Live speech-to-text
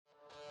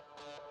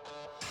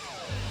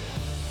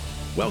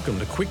Welcome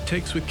to Quick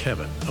Takes with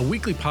Kevin, a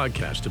weekly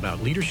podcast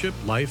about leadership,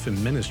 life,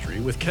 and ministry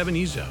with Kevin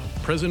Ezel,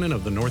 president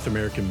of the North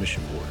American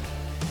Mission Board.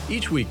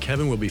 Each week,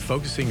 Kevin will be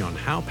focusing on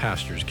how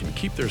pastors can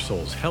keep their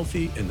souls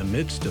healthy in the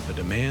midst of the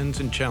demands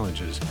and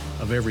challenges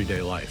of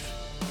everyday life.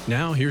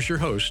 Now, here's your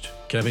host,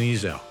 Kevin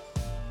Ezel.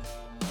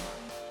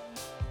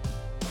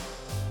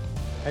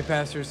 Hey,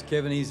 pastors,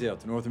 Kevin Ezel,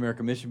 the North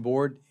American Mission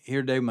Board.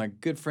 Here today with my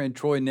good friend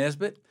Troy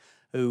Nesbitt,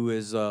 who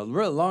is a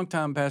really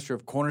long-time pastor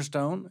of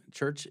Cornerstone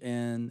Church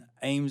in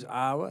Ames,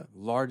 Iowa,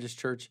 largest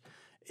church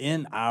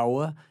in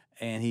Iowa,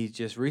 and he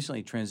just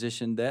recently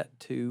transitioned that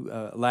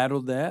to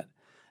ladled that,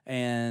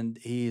 and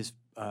he is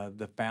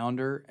the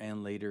founder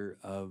and leader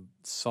of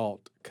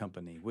SALT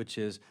Company, which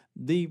is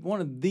one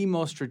of the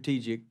most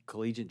strategic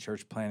collegiate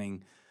church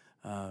planning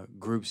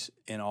groups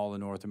in all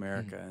of North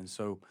America. And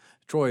so,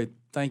 Troy,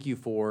 thank you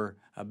for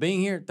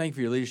being here. Thank you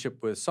for your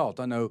leadership with SALT.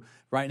 I know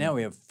right now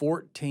we have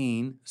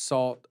 14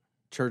 SALT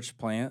church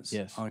plants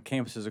on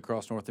campuses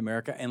across North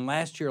America. And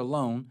last year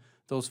alone,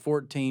 those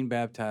 14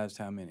 baptized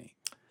how many?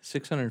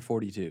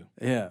 642.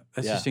 Yeah,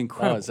 that's just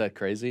incredible. Oh, is that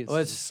crazy? It's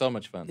just so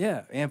much fun.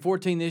 Yeah, and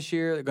 14 this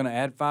year. They're going to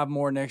add 5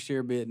 more next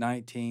year, be at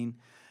 19.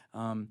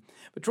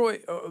 But Troy,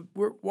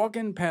 we're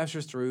walking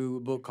pastors through a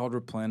book called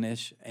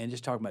Replenish and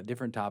just talking about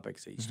different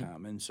topics each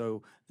time. And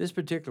so this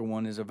particular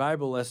one is a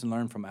valuable lesson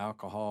learned from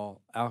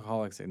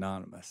Alcoholics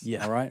Anonymous.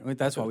 Yeah. All right? I mean,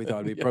 that's why we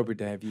thought it'd be appropriate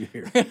to have you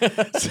here.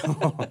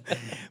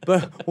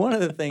 But one of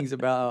the things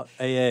about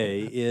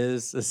AA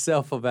is the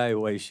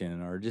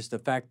self-evaluation, or just the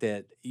fact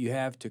that you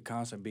have to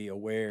constantly be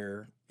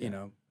aware,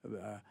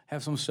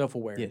 have some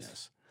self-awareness.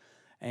 Yes.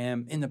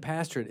 And in the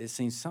pastorate, it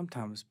seems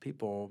sometimes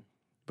people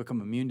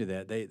become immune to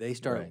that. They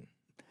start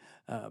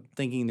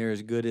thinking they're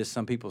as good as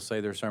some people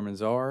say their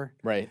sermons are,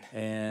 Right.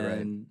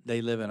 and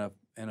they live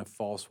in a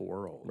false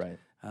world. Right.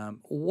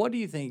 What do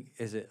you think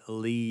it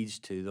leads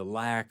to the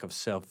lack of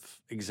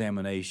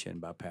self-examination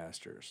by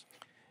pastors?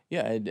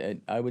 Yeah,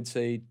 I would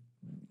say,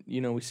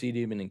 we see it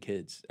even in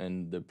kids,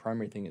 and the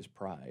primary thing is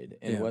pride.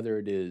 And whether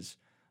it is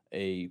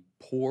a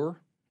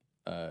poor,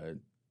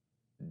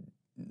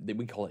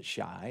 we call it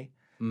shy,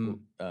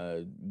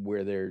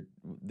 where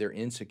they're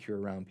insecure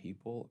around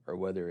people, or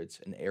whether it's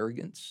an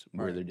arrogance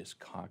where they're just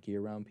cocky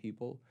around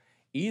people.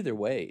 Either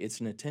way, it's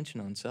an attention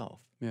on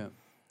self. Yeah.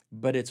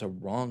 But it's a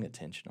wrong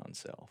attention on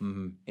self.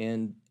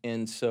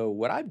 And so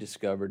what I've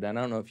discovered, and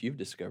I don't know if you've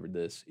discovered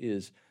this,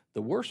 is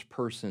the worst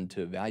person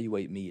to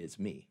evaluate me is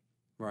me.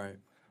 Right.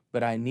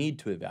 But I need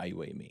to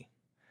evaluate me.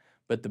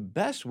 But the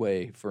best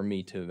way for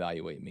me to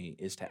evaluate me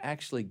is to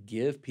actually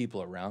give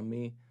people around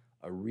me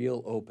a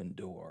real open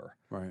door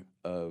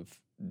of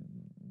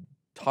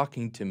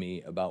talking to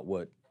me about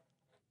what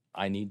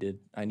I need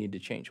to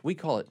change. We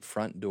call it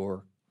front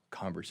door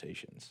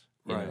conversations.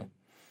 You know?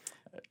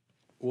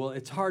 Well,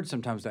 it's hard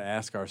sometimes to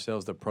ask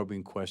ourselves the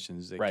probing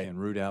questions that can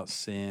root out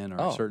sin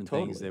or certain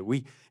things that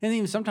and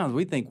even sometimes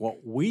we think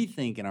what we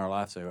think in our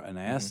lives are an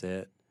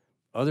asset,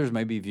 others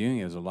may be viewing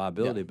it as a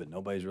liability, but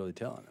nobody's really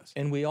telling us.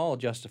 And we all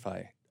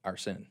justify our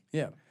sin.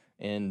 Yeah.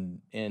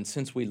 And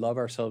since we love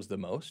ourselves the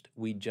most,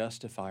 we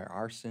justify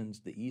our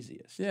sins the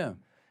easiest. Yeah.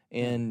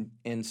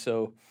 And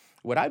so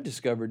what I've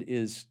discovered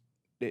is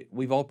that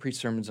we've all preached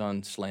sermons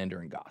on slander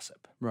and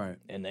gossip. Right.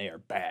 And they are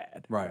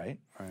bad. Right.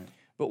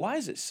 But why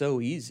is it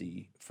so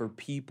easy for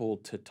people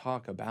to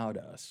talk about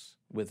us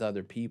with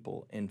other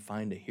people and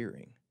find a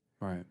hearing?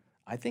 Right.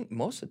 I think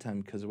most of the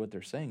time because of what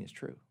they're saying is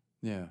true.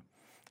 Yeah.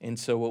 And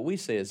so what we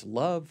say is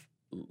love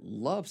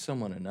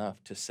someone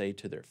enough to say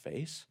to their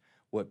face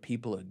what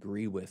people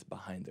agree with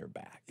behind their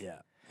back. Yeah.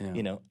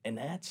 And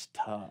that's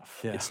tough.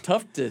 Yeah. It's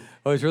tough to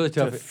it's really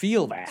tough to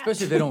feel that.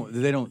 Especially if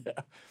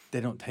they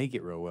don't take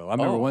it real well. I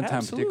remember one time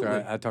in particular,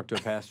 absolutely. I talked to a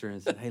pastor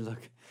and said, "Hey,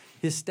 look,"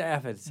 his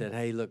staff had said,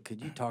 "Hey, look,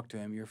 could you talk to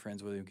him? You're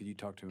friends with him. Could you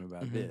talk to him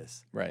about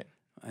this?" Right.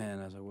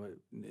 And I was like, "What?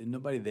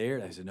 Nobody there?"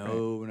 And I said,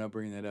 "No, we're not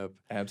bringing that up."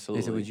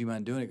 Absolutely. They said, "Would you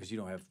mind doing it? Because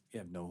you have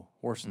no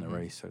horse in the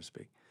race, so to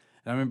speak."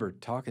 And I remember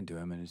talking to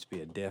him, and it'd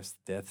be a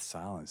death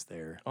silence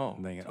there. Oh,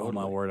 I'm thinking, totally. "Oh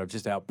my word, I've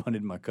just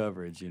outpunted my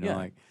coverage."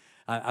 Like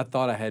I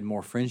thought I had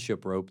more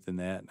friendship rope than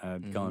that.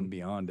 And I'd gone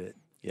beyond it.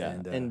 Yeah.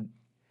 And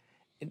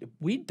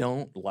we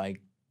don't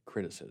like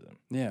criticism.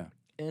 Yeah.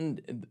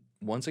 And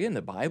once again,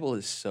 the Bible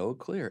is so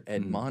clear.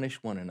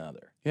 Admonish one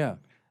another. Yeah.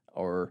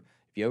 Or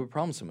if you have a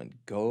problem with someone,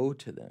 go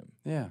to them.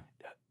 Yeah.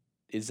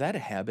 Is that a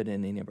habit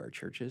in any of our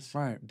churches?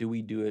 Right. Do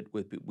we do it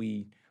with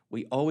we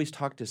always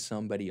talk to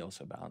somebody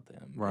else about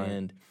them.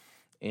 Right.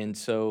 And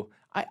so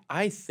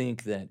I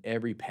think that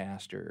every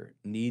pastor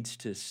needs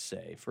to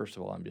say, first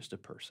of all, I'm just a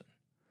person.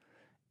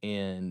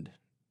 And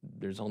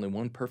there's only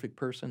one perfect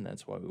person.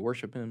 That's why we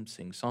worship him,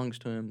 sing songs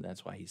to him.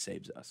 That's why he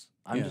saves us.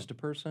 I'm just a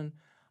person.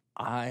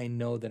 I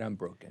know that I'm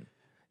broken,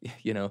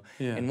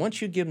 And once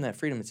you give them that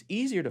freedom, it's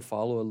easier to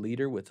follow a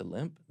leader with a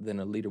limp than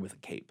a leader with a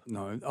cape.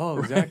 No. Oh,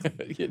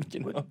 exactly.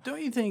 But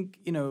don't you think,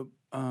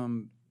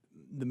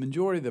 the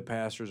majority of the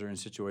pastors are in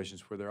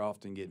situations where they're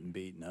often getting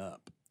beaten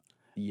up?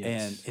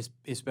 Yes. And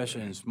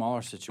especially in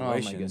smaller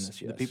situations, goodness,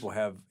 the yes. people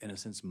have, in a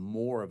sense,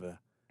 more of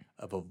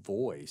a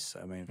voice.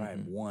 I mean, if I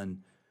had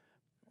one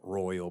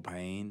royal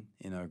pain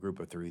in a group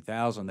of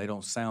 3,000. They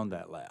don't sound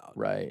that loud.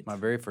 Right. My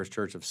very first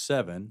church of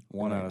 7,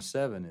 one out of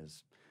 7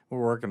 is we're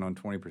working on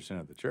 20%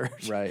 of the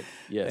church. Right.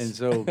 Yes. And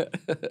so,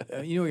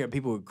 we got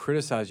people who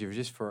criticize you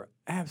just for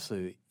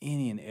absolutely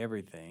any and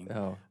everything.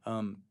 Oh.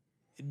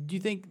 Do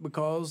you think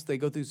because they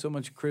go through so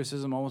much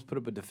criticism, almost put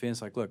up a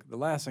defense like, look, the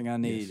last thing I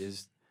need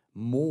is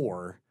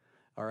more,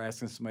 or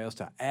asking somebody else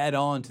to add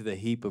on to the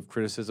heap of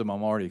criticism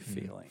I'm already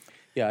feeling?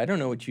 Yeah, I don't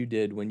know what you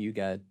did when you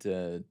got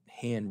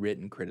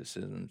handwritten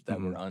criticisms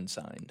that were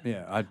unsigned.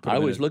 Yeah, I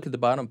always look at the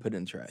bottom, put it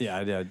in trash. Yeah,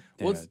 I did.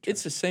 Well,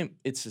 it's the same.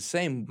 It's the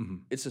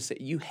same. It's the same.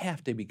 You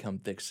have to become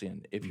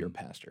thick-skinned if you're a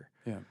pastor.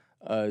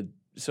 Yeah.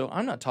 So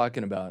I'm not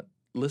talking about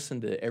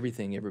listen to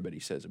everything everybody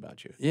says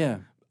about you.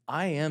 Yeah.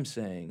 I am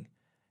saying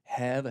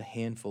have a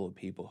handful of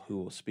people who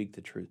will speak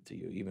the truth to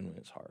you, even when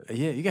it's hard.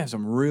 Yeah, you got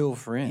some real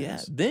friends.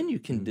 Yeah. Then you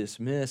can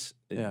dismiss.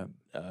 Yeah.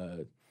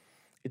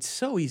 It's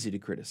so easy to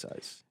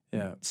criticize.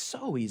 Yeah. It's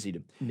so easy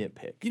to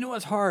nitpick. You know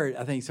what's hard,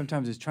 I think,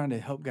 sometimes is trying to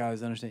help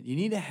guys understand. You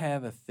need to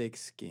have a thick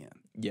skin,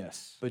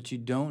 Yes. but you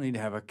don't need to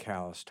have a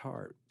calloused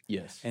heart.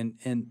 Yes.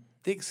 And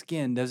thick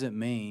skin doesn't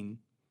mean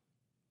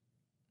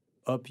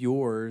up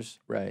yours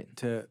Right.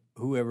 to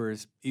whoever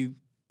is you.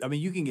 I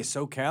mean, you can get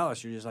so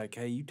callous, you're just like,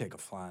 hey, you take a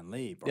flying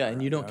leap. Yeah,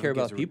 and you don't care who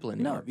gives about people No,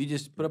 anymore. you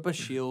just put up a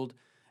shield,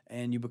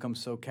 and you become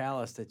so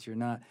callous that you're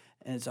not.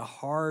 And it's a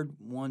hard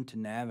one to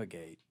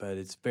navigate, but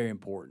it's very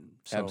important.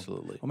 So,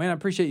 Absolutely. Well, man, I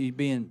appreciate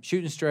you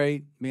shooting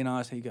straight, being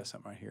honest. Hey, you got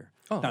something right here.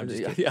 Oh, No, I'm just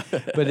yeah, kidding.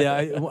 yeah. But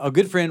a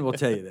good friend will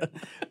tell you that.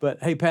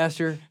 But hey,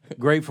 Pastor,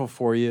 grateful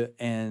for you,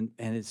 and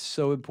it's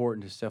so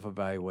important to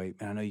self-evaluate.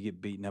 And I know you get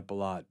beaten up a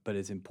lot, but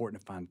it's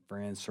important to find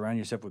friends. Surround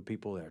yourself with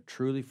people that are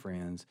truly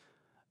friends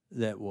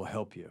that will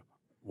help you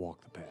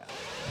walk the path.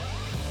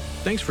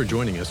 Thanks for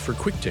joining us for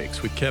Quick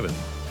Takes with Kevin.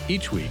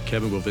 Each week,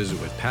 Kevin will visit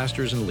with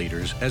pastors and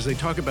leaders as they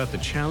talk about the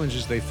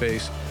challenges they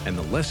face and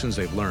the lessons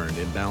they've learned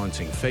in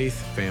balancing faith,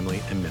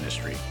 family, and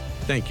ministry.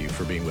 Thank you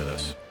for being with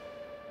us.